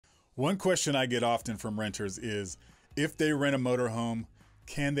One question I get often from renters is, if they rent a motorhome,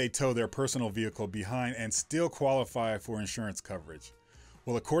 can they tow their personal vehicle behind and still qualify for insurance coverage?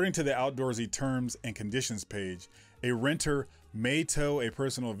 Well, according to the Outdoorsy terms and conditions page, a renter may tow a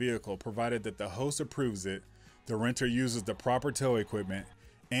personal vehicle provided that the host approves it, the renter uses the proper tow equipment,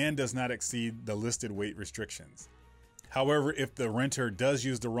 and does not exceed the listed weight restrictions. However, if the renter does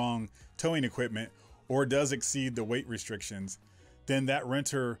use the wrong towing equipment or does exceed the weight restrictions, then that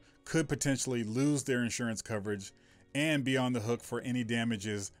renter could potentially lose their insurance coverage and be on the hook for any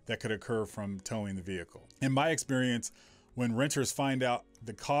damages that could occur from towing the vehicle. In my experience, when renters find out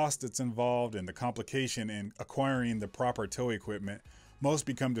the cost that's involved and the complication in acquiring the proper tow equipment, most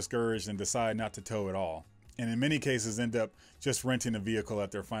become discouraged and decide not to tow at all. And in many cases end up just renting a vehicle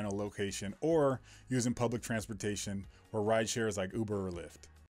at their final location or using public transportation or ride shares like Uber or Lyft.